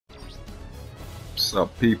What's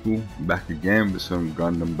up, people? Back again with some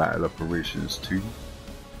Gundam Battle Operations 2,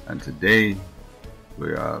 and today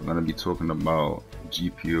we are going to be talking about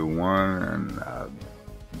Gp01 and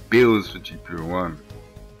builds for Gp01.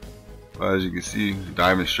 Well, as you can see,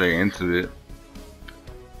 diving straight into it.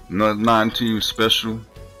 Nothing too special,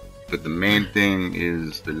 but the main thing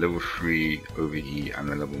is the level 3 overheat and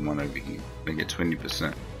the level 1 overheat. Make it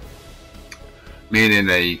 20%, meaning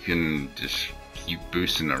that you can just keep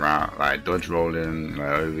boosting around, like dodge rolling,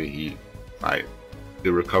 like overheat. Like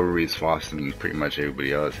the recovery is faster than pretty much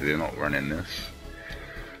everybody else, so they're not running this.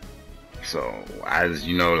 So as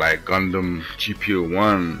you know, like Gundam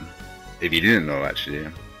Gp01, if you didn't know, actually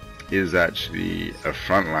is actually a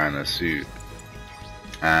frontliner suit,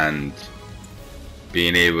 and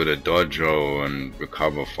being able to dodge roll and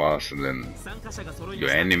recover faster than your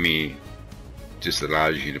enemy just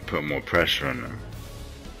allows you to put more pressure on them.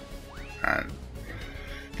 And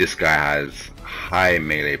this guy has high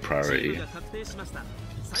melee priority,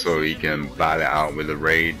 so he can battle it out with the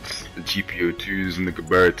raids. The Gp02s and the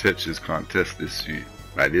Gp01s can't test this suit.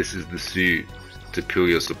 Like, this is the suit to peel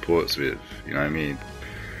your supports with, you know what I mean?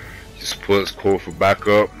 Your supports call for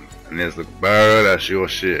backup, and there's the Gp01, that's your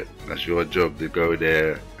shit. That's your job to go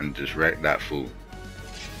there and just wreck that fool.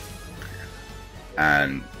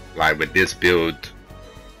 And like with this build,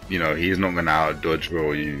 you know, he's not gonna out dodge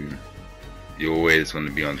roll you. You're always going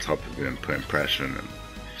to be on top of him, putting pressure on him.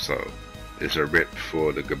 So it's a rip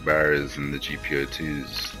for the Gp01s and the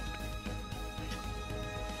Gp02s.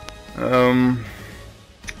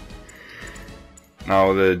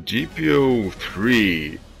 Now the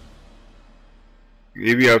Gp03,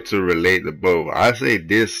 if you have to relate the both, I say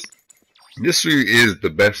this suit is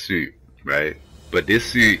the best suit, right? But this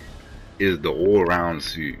suit is the all-round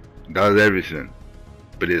suit. It does everything,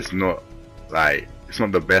 but it's not like, it's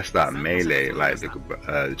not the best at melee like the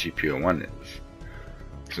Gp01 is.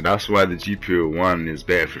 So that's why the Gp01 is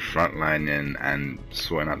better for frontlining and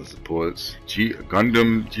sorting out the supports.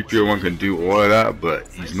 Gundam Gp01 can do all of that, but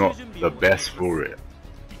he's not the best for it.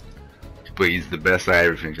 But he's the best at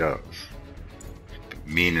everything else.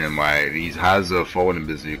 Meaning, why he has a folding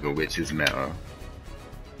bazooka, which is meta.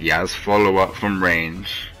 He has follow-up from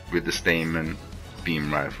range with the Stamen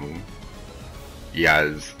beam rifle. He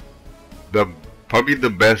has probably the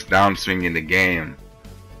best downswing in the game,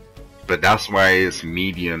 but that's why it's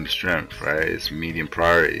medium strength, right? It's medium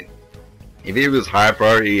priority. If it was high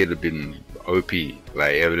priority, it'd have been OP.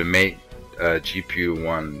 Like, it would have made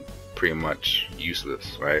Gp01 pretty much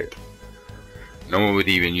useless, right? No one would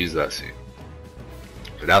even use that suit.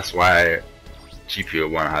 But that's why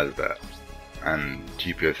Gp01 has that, and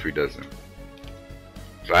Gp03 doesn't.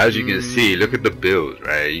 So as you can see, look at the build,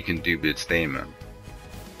 right? You can do with Stamen.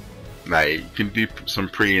 Like, you can do some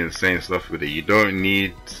pretty insane stuff with it. You don't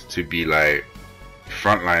need to be like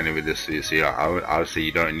frontlining with this suit. So yeah, I would say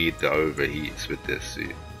you don't need the overheats with this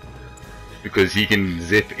suit, because he can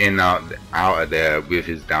zip in out of there with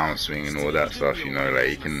his downswing and all that stuff. You know,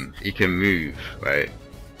 like he can move, right?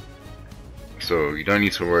 So you don't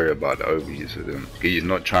need to worry about the overheats with him, because he's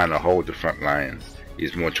not trying to hold the front line.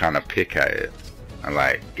 He's more trying to pick at it and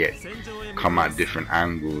like come at different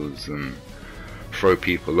angles and throw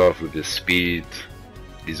people off with his speed.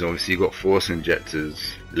 He's obviously got force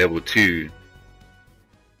injectors level 2,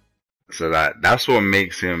 so that's what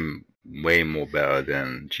makes him way more better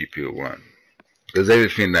than Gp01, because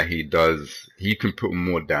everything that he does, he can put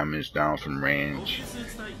more damage down from range.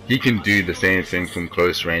 He can do the same thing from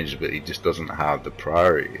close range, but he just doesn't have the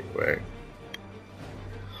priority, right?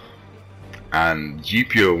 And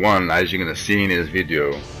Gp01, as you're gonna see in his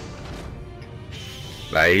video,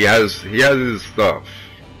 like, he has his stuff,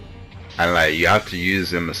 and like you have to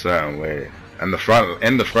use him a certain way. And the front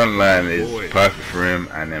line is perfect for him,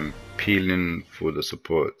 and then peeling for the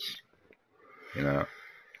supports. You know,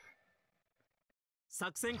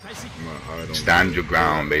 stand your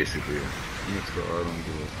ground basically.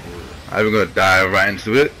 I'm gonna dive right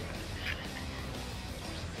into it.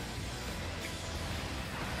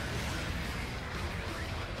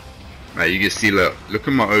 Like, you can see, look at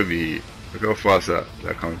my overheat. Look how fast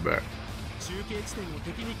that comes back.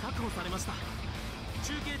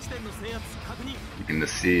 You can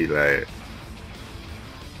just see, like,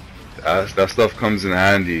 that stuff comes in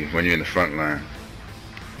handy when you're in the front line.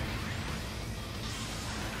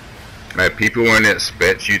 Like, people won't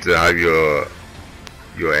expect you to have your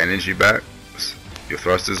energy back, your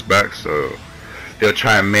thrusters back, so they'll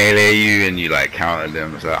try and melee you and you like counter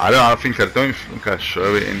them. So I don't think I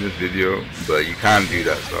show it in this video, but you can do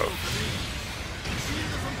that stuff.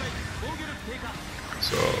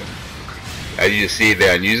 So as you see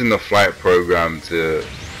there, I'm using the flight program to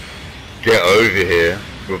get over here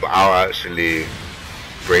without actually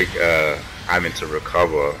having to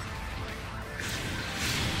recover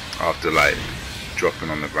after like dropping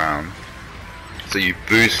on the ground. So you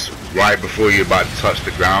boost right before you're about to touch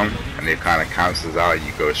the ground, and it kind of cancels out.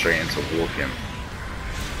 You go straight into walking.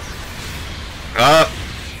 I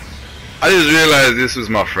just realized this was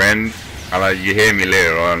my friend, and like you hear me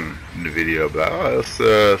later on in the video, but oh, let's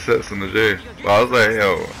set some of the J. But I was like,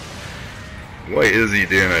 yo, what is he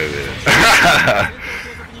doing over there?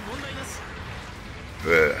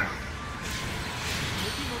 But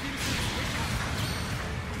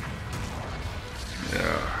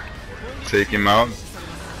yeah, take him out.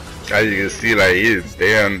 As you can see, like he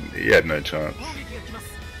had no chance.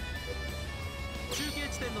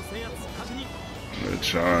 No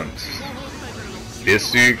chance. This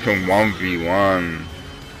suit can 1v1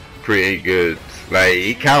 pretty good. Like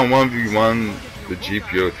he can 1v1 the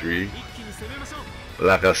Gp03.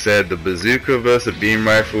 Like I said, the bazooka versus beam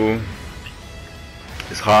rifle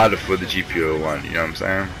is harder for the Gp01, you know what I'm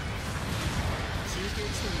saying?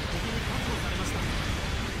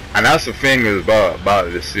 And that's the thing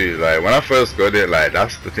about this suit. Like when I first got it, like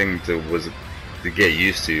that's the thing to get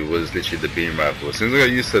used to, was literally the beam rifle. As soon as I got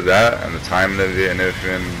used to that and the timing of it and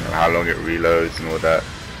everything, and how long it reloads and all that,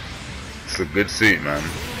 it's a good suit, man.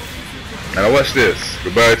 And watch this.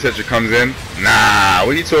 Gabara Tetra comes in. Nah,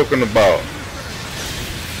 what are you talking about?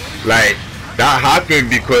 Like, that happened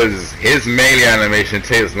because his melee animation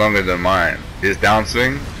takes longer than mine. His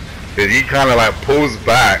downswing. Because he kind of like pulls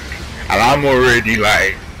back, and I'm already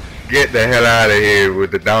like, get the hell out of here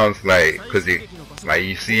with the downs, like, because it, like,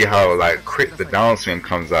 you see how like quick the downswing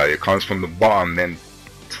comes out. It comes from the bottom, then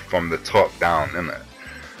from the top down, isn't it?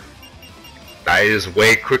 That is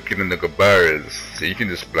way quicker than the Gabara's. So you can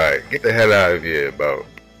just like, get the hell out of here about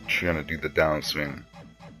trying to do the downswing.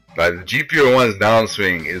 Like the Gp01's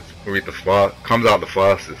downswing is probably comes out the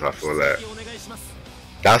fastest, I feel like.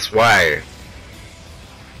 That's why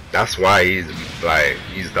he's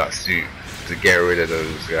that suit, to get rid of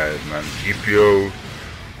those guys, man.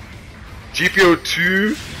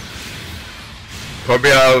 Gp02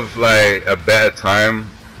 probably have like a better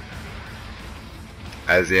time,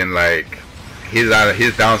 as in like his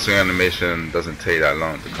downswing animation doesn't take that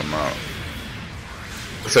long to come out,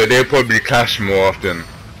 so they'll probably clash more often.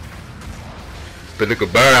 But the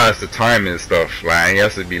Gabara has the time and stuff, like he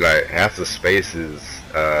has to be like, he has to space his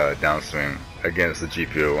downswing against the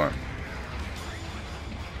Gp01.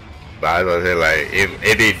 But as I said, like if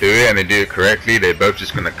they do it and they do it correctly, they're both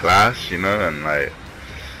just gonna clash, you know, and like,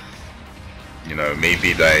 you know,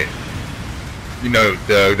 maybe like, you know,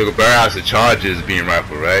 the Gabara has to charge his beam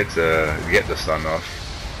rifle, right, to get the stun off.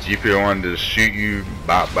 Gp01 just shoot you,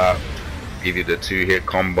 bop bop, give you the 2-hit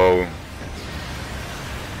combo.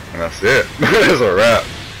 And that's it. That's a wrap.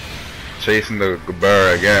 Chasing the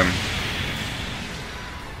Gabara again.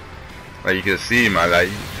 Like you can see, man. Like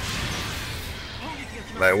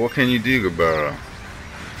what can you do, Gabara?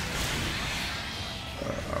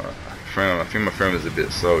 I think my friend was a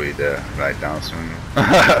bit sorry there, like downswinging.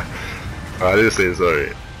 I didn't say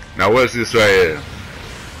sorry. Now what's this right here?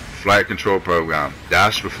 Flight control program.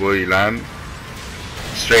 Dash before you land.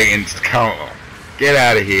 Straight into the counter. Get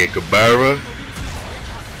out of here, Gabara.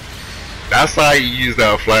 That's how you use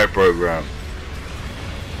that flight program.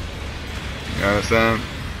 You understand?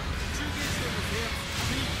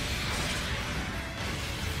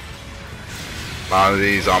 A lot of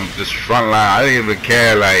these, I'm just front line. I didn't even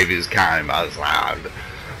care like if it's counting. I was like,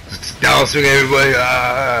 just downswing everybody.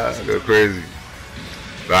 Go crazy.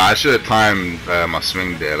 But I should have timed my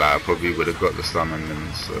swing there. Like I probably would have got the stun on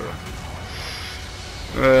them. So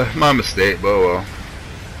my mistake, but well.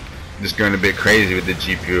 Just going a bit crazy with the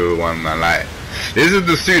Gp01, man. Like this is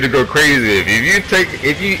the suit to go crazy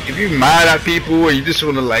if you mad at people and you just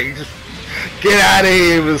want to like just get out of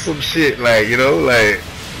here with some shit, like, you know, like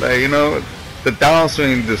you know, the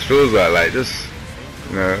downswing just feels like just,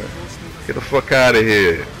 you know, get the fuck out of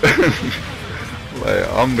here. Like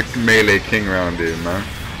I'm the melee king around here, man.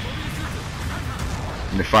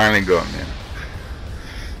 And they finally got me.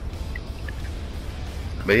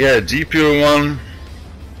 But yeah, Gp01,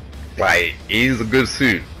 like, he's a good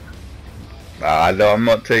suit. I'm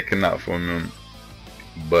not taking that from him,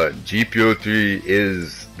 but Gp03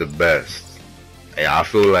 is the best. Yeah, I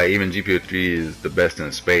feel like even Gp03 is the best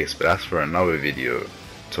in space, but that's for another video to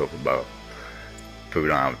talk about. Probably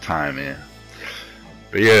don't have time here.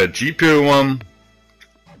 But yeah, Gp01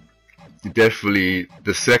 definitely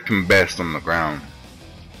the second best on the ground.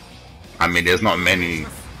 I mean, there's not many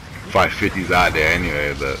 550s out there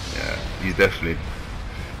anyway, but yeah, he's definitely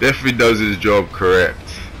does his job correct.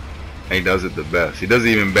 and he does it the best. He does it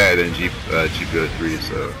even better than Gp03.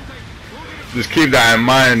 So just keep that in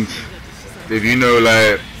mind. If you know,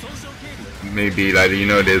 like, maybe like, you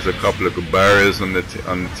know, there's a couple of Gabaras on the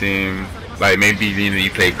team. Like maybe, you know,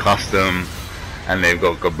 you play custom and they've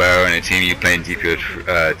got Gabara on the team. You playing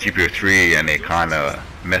Gp03 and they kind of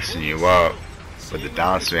messing you up with the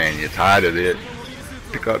dance and you're tired of it.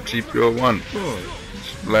 Pick up Gp01.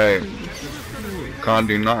 Like, can't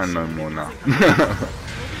do nothing no more now.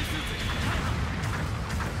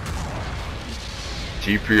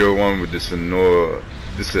 Gp01 would just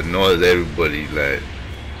annoys everybody. Like,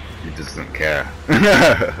 he just don't care.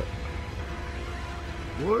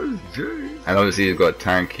 What is Jay? And obviously he's got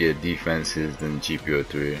tankier defenses than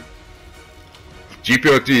Gp03.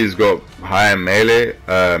 Gp03 has got higher melee,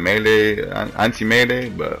 anti-melee,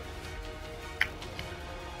 but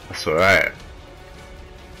that's alright.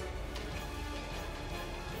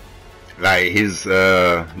 Like his,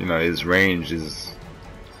 you know, his range is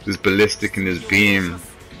his ballistic and his beam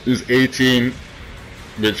is 18,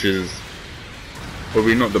 which is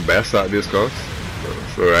probably not the best out of this class.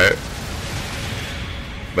 It's alright.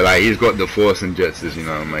 But like he's got the force injectors, you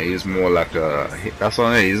know, man. He's more like a, that's what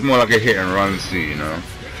I mean. He's more like a hit and run suit, you know.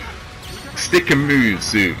 Stick and move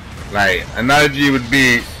suit. Like analogy would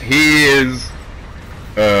be, he is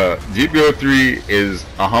Gp03 is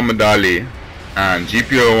Muhammad Ali and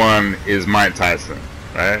Gp01 is Mike Tyson,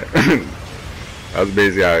 right? That's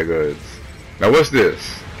basically how it goes. Now what's this?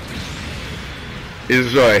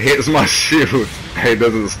 It's like hits my shield and it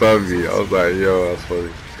doesn't stun me. I was like, yo, that's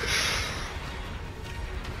funny.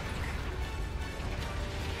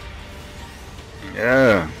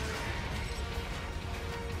 Yeah.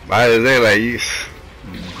 Like I say, like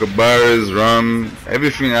Gabaras run,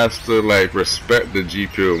 everything has to like respect the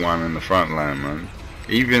Gp01 in the front line, man.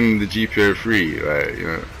 Even the Gp03, like, you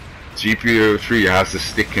know, Gp03 has to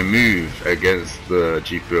stick and move against the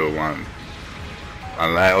Gp01.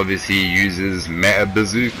 And like obviously he uses meta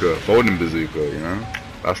bazooka, folding bazooka, you know.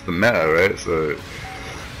 That's the meta, right? So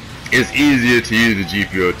it's easier to use the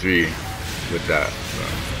Gp03 with that. So.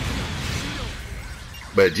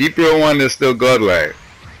 But Gp01 is still godlike.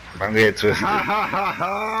 I'm getting twisted.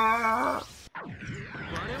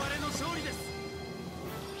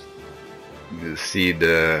 You see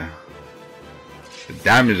the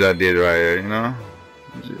damage I did right here, you know?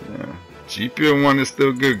 Gp01 is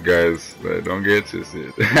still good, guys, but don't get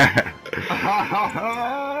twisted.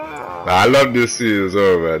 I love this suit as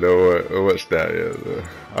well, man. Don't watch that, yeah. So.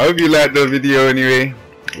 I hope you liked the video anyway.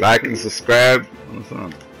 Like and subscribe.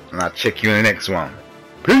 And I'll check you in the next one.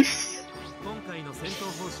 Peace!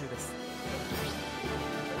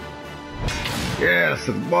 Yes,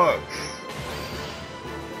 the box!